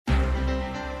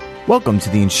Welcome to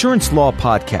the Insurance Law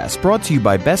Podcast, brought to you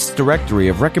by Best's Directory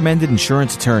of Recommended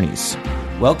Insurance Attorneys.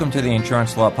 Welcome to the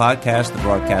Insurance Law Podcast, the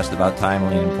broadcast about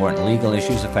timely and important legal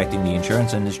issues affecting the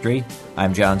insurance industry.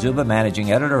 I'm John Zuba,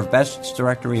 Managing Editor of Best's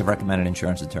Directory of Recommended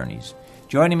Insurance Attorneys.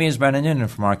 Joining me is Brendan Noonan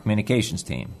from our communications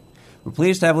team. We're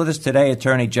pleased to have with us today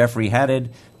attorney Jeffrey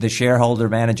Haddad, the shareholder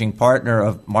managing partner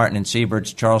of Martin &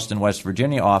 Siebert's Charleston, West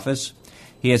Virginia office.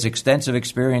 He has extensive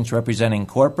experience representing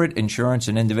corporate, insurance,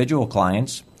 and individual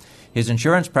clients. His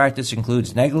insurance practice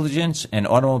includes negligence and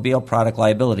automobile product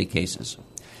liability cases.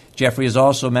 Jeffrey is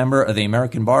also a member of the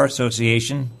American Bar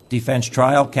Association, Defense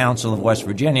Trial Council of West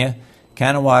Virginia,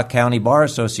 Kanawha County Bar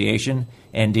Association,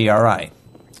 and DRI.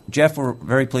 Jeff, we're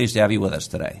very pleased to have you with us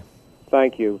today.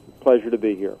 Thank you. Pleasure to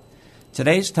be here.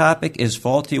 Today's topic is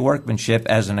faulty workmanship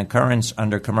as an occurrence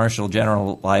under commercial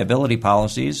general liability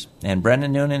policies, and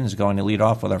Brendan Noonan is going to lead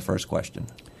off with our first question.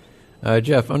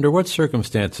 Jeff, under what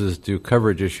circumstances do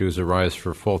coverage issues arise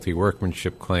for faulty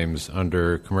workmanship claims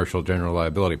under commercial general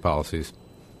liability policies?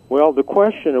 Well, the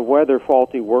question of whether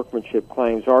faulty workmanship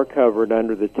claims are covered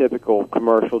under the typical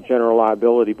commercial general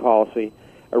liability policy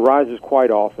arises quite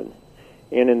often.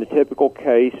 And in the typical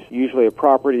case, usually a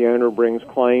property owner brings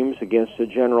claims against a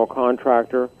general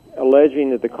contractor,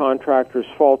 alleging that the contractor's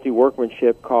faulty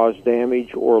workmanship caused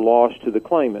damage or loss to the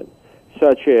claimant,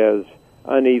 such as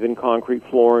uneven concrete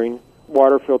flooring,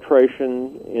 water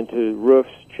filtration into roofs,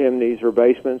 chimneys, or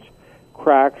basements,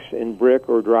 cracks in brick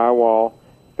or drywall,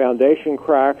 foundation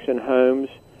cracks in homes,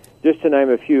 just to name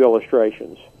a few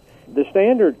illustrations. The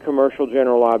standard commercial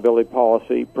general liability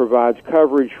policy provides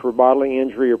coverage for bodily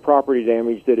injury or property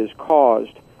damage that is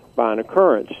caused by an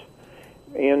occurrence.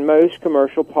 And most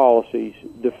commercial policies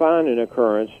define an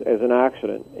occurrence as an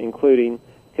accident, including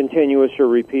continuous or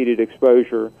repeated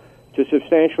exposure to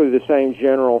substantially the same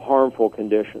general harmful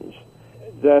conditions.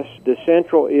 Thus, the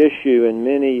central issue in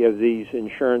many of these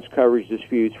insurance coverage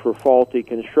disputes for faulty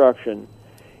construction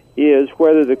is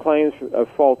whether the claims of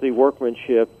faulty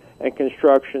workmanship and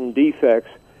construction defects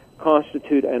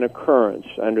constitute an occurrence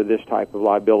under this type of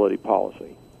liability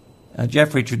policy.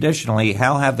 Jeffrey, traditionally,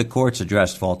 how have the courts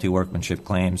addressed faulty workmanship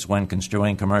claims when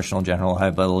construing commercial general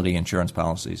liability insurance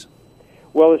policies?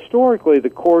 Well, historically,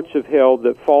 the courts have held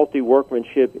that faulty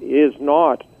workmanship is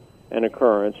not an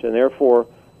occurrence and therefore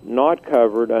not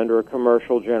covered under a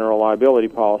commercial general liability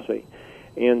policy.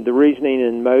 And the reasoning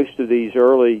in most of these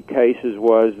early cases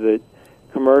was that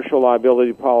commercial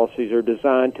liability policies are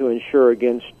designed to insure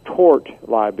against tort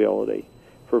liability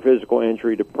for physical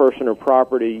injury to person or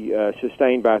property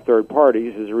sustained by third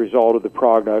parties as a result of the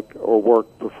product or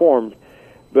work performed.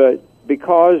 But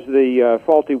because the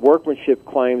faulty workmanship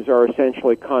claims are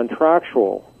essentially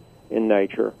contractual in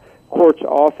nature, courts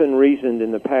often reasoned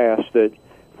in the past that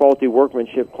faulty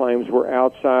workmanship claims were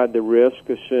outside the risk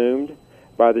assumed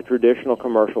by the traditional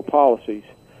commercial policies.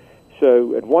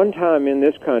 So at one time in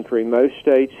this country, most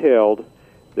states held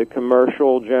that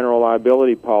commercial general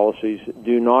liability policies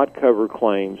do not cover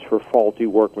claims for faulty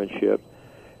workmanship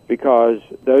because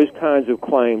those kinds of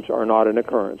claims are not an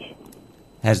occurrence.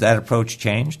 Has that approach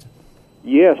changed?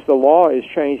 Yes, the law is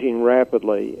changing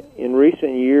rapidly. In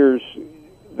recent years,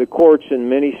 the courts in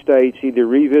many states either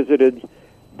revisited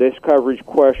this coverage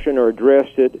question or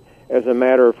addressed it as a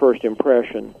matter of first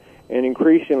impression. And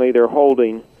increasingly, they're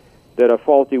holding that a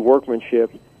faulty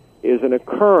workmanship is an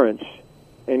occurrence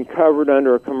and covered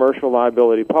under a commercial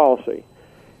liability policy.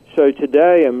 So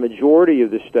today, a majority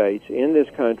of the states in this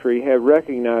country have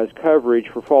recognized coverage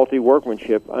for faulty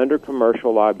workmanship under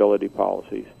commercial liability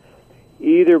policies,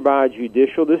 either by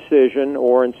judicial decision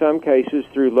or in some cases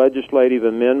through legislative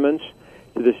amendments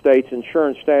to the state's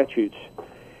insurance statutes.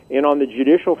 And on the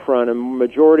judicial front, a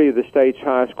majority of the state's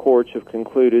highest courts have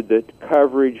concluded that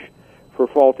coverage for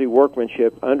faulty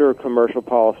workmanship under a commercial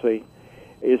policy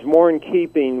is more in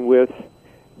keeping with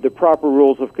the proper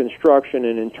rules of construction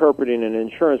and interpreting an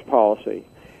insurance policy.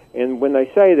 And when they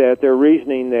say that, they're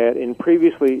reasoning that in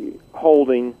previously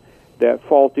holding that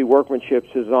faulty workmanship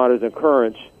is not an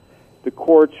occurrence, the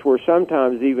courts were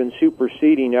sometimes even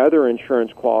superseding other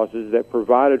insurance clauses that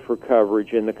provided for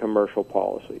coverage in the commercial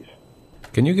policies.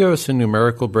 Can you give us a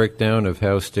numerical breakdown of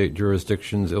how state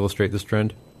jurisdictions illustrate this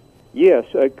trend? Yes.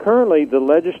 Currently, the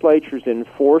legislatures in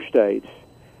 4 states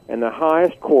and the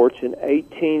highest courts in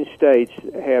 18 states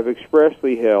have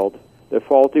expressly held that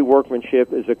faulty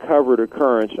workmanship is a covered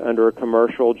occurrence under a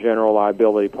commercial general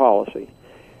liability policy.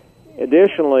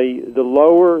 Additionally, the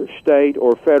lower state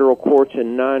or federal courts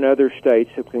in 9 other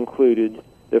states have concluded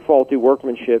that faulty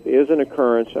workmanship is an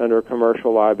occurrence under a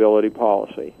commercial liability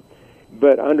policy.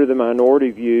 But under the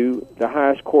minority view, the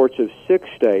highest courts of 6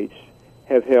 states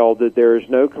have held that there is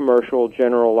no commercial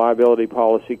general liability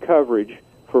policy coverage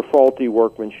for faulty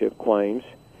workmanship claims,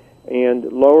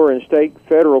 and lower and state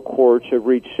federal courts have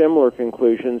reached similar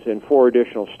conclusions in 4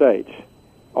 additional states.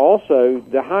 Also,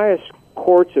 the highest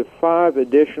courts of 5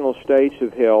 additional states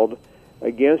have held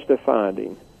against a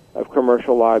finding of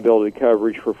commercial liability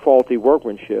coverage for faulty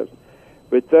workmanship,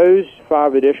 but those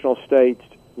 5 additional states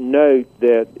note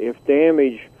that if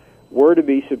damage were to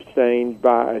be sustained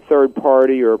by a third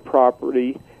party or a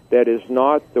property that is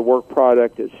not the work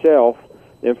product itself,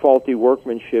 then faulty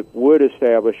workmanship would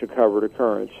establish a covered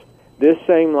occurrence. This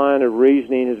same line of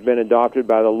reasoning has been adopted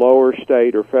by the lower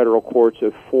state or federal courts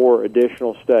of 4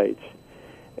 additional states.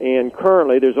 And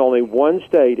currently there's only one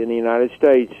state in the United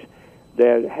States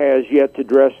that has yet to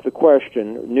address the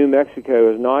question. New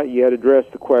Mexico has not yet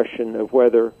addressed the question of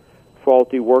whether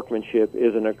faulty workmanship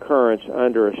is an occurrence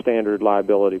under a standard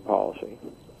liability policy.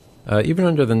 Even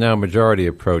under the now majority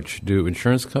approach, do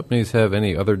insurance companies have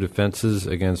any other defenses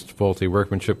against faulty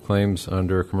workmanship claims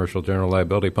under commercial general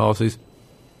liability policies?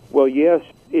 Well, yes,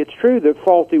 it's true that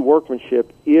faulty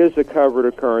workmanship is a covered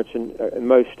occurrence in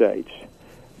most states,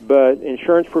 but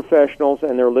insurance professionals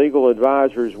and their legal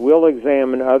advisors will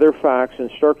examine other facts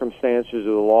and circumstances of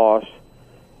the loss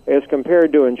as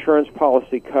compared to insurance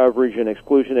policy coverage and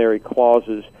exclusionary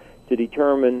clauses to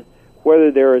determine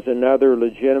whether there is another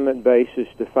legitimate basis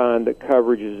to find that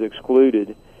coverage is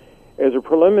excluded. As a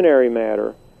preliminary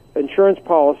matter, insurance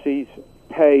policies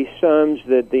pay sums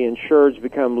that the insureds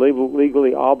become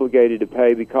legally obligated to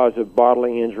pay because of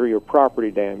bodily injury or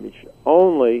property damage,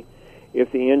 only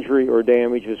if the injury or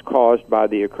damage is caused by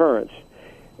the occurrence.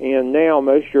 And now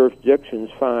most jurisdictions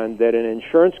find that an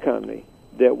insurance company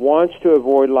that wants to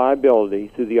avoid liability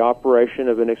through the operation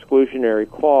of an exclusionary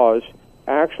clause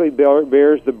actually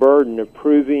bears the burden of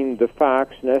proving the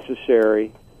facts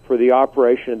necessary for the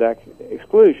operation of that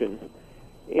exclusion.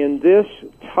 In this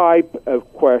type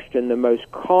of question, the most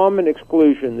common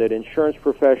exclusion that insurance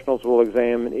professionals will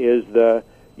examine is the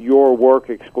your work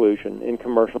exclusion in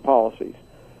commercial policies.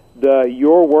 The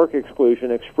your work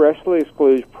exclusion expressly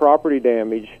excludes property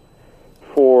damage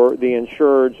for the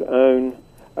insured's own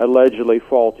allegedly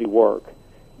faulty work.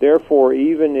 Therefore,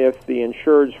 even if the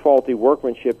insured's faulty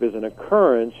workmanship is an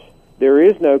occurrence, there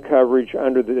is no coverage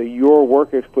under the your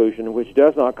work exclusion, which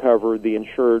does not cover the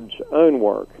insured's own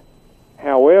work.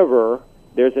 However,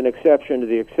 there's an exception to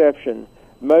the exception.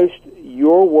 Most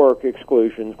your work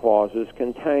exclusion clauses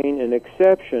contain an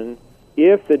exception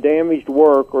if the damaged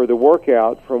work or the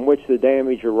workout from which the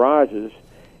damage arises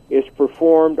is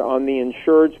performed on the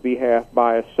insured's behalf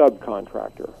by a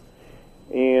subcontractor.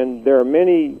 And there are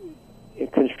many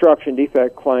construction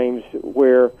defect claims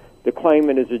where the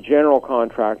claimant is a general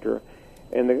contractor,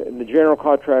 and the general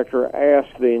contractor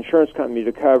asks the insurance company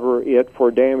to cover it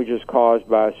for damages caused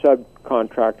by a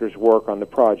subcontractor's work on the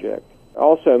project.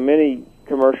 Also, many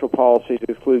commercial policies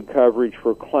exclude coverage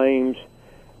for claims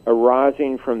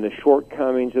arising from the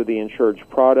shortcomings of the insured's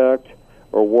product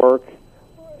or work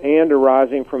and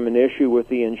arising from an issue with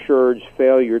the insured's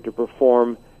failure to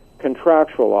perform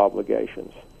contractual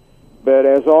obligations. But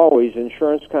as always,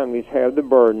 insurance companies have the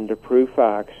burden to prove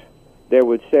facts that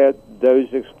would set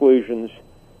those exclusions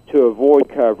to avoid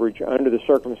coverage under the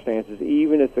circumstances,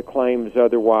 even if the claim is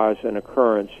otherwise an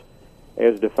occurrence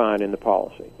as defined in the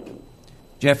policy.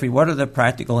 Jeffrey, what are the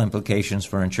practical implications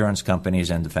for insurance companies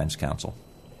and defense counsel?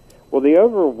 Well, the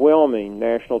overwhelming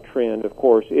national trend, of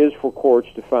course, is for courts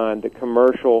to find that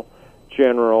commercial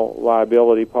general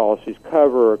liability policies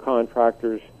cover a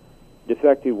contractor's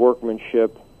defective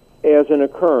workmanship as an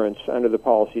occurrence under the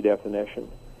policy definition.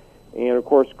 And, of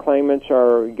course, claimants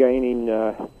are gaining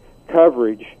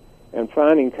coverage and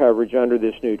finding coverage under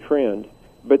this new trend.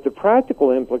 But the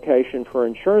practical implication for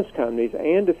insurance companies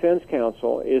and defense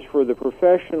counsel is for the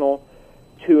professional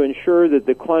to ensure that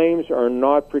the claims are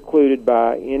not precluded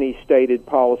by any stated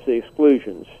policy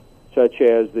exclusions, such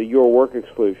as the your work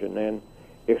exclusion and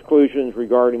exclusions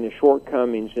regarding the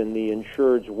shortcomings in the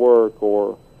insured's work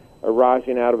or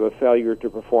arising out of a failure to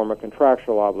perform a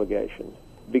contractual obligation.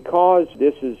 Because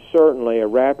this is certainly a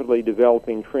rapidly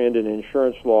developing trend in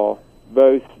insurance law,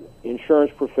 both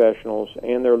insurance professionals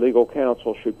and their legal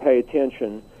counsel should pay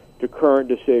attention to current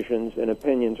decisions and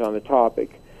opinions on the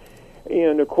topic.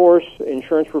 And, of course,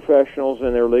 insurance professionals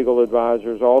and their legal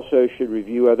advisors also should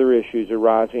review other issues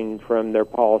arising from their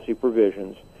policy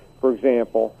provisions. For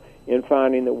example, in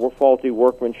finding that faulty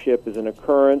workmanship is an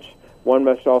occurrence, one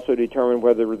must also determine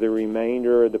whether the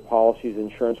remainder of the policy's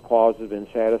insurance clause has been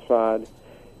satisfied.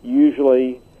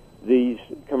 Usually, these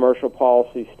commercial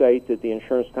policies state that the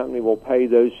insurance company will pay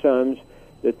those sums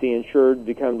that the insured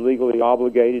becomes legally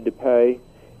obligated to pay.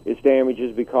 It's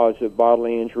damages because of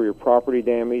bodily injury or property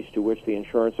damage to which the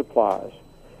insurance applies.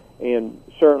 And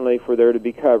certainly for there to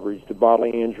be coverage, the bodily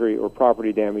injury or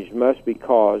property damage must be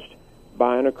caused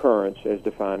by an occurrence as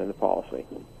defined in the policy.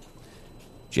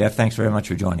 Jeff, thanks very much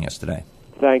for joining us today.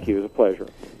 Thank you. It was a pleasure.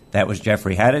 That was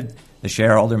Jeffrey Haddad, the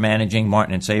shareholder managing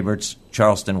Martin & Sabert's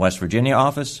Charleston, West Virginia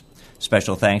office.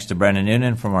 Special thanks to Brennan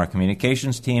Noonan from our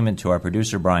communications team and to our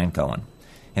producer, Brian Cohen.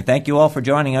 And thank you all for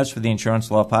joining us for the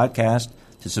Insurance Law Podcast.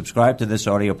 To subscribe to this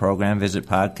audio program, visit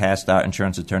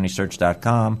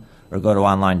podcast.insuranceattorneysearch.com or go to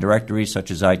online directories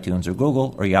such as iTunes or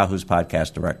Google or Yahoo's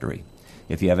podcast directory.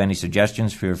 If you have any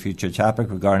suggestions for your future topic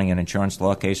regarding an insurance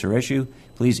law case or issue,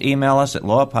 please email us at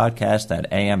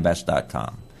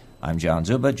lawpodcast@ambest.com. I'm John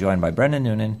Zuba, joined by Brendan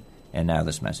Noonan, and now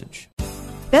this message.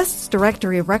 Best's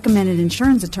directory of recommended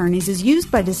insurance attorneys is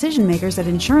used by decision makers at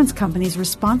insurance companies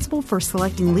responsible for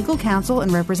selecting legal counsel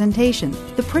and representation.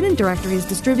 The printed directory is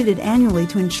distributed annually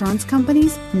to insurance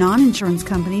companies, non-insurance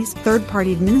companies,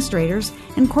 third-party administrators,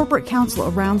 and corporate counsel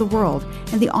around the world,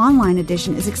 and the online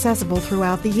edition is accessible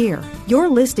throughout the year. Your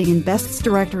listing in Best's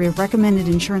directory of recommended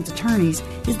insurance attorneys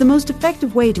is the most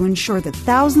effective way to ensure that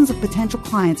thousands of potential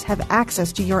clients have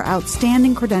access to your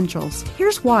outstanding credentials.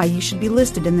 Here's why you should be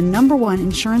listed in the #1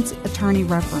 insurance attorney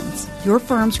reference. Your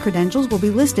firm's credentials will be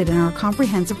listed in our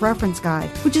comprehensive reference guide,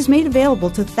 which is made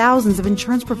available to thousands of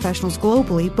insurance professionals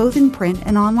globally, both in print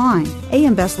and online.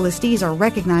 AM Best listees are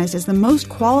recognized as the most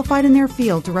qualified in their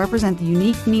field to represent the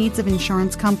unique needs of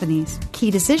insurance companies.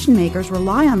 Key decision makers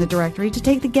rely on the directory to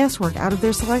take the guesswork out of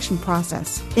their selection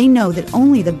process. They know that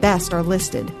only the best are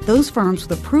listed, those firms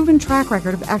with a proven track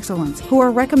record of excellence who are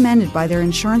recommended by their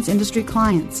insurance industry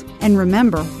clients. And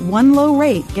remember, one low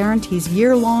rate guarantees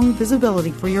year-long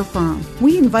visibility for your firm.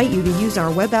 We invite you to use our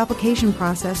web application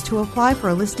process to apply for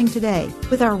a listing today.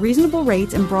 With our reasonable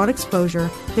rates and broad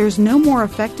exposure, there's no more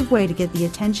effective way to get the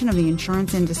attention of the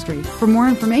insurance industry. For more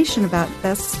information about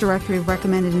Best's directory of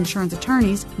recommended insurance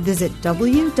attorneys, visit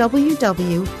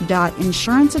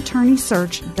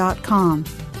www.insuranceattorneysearch.com.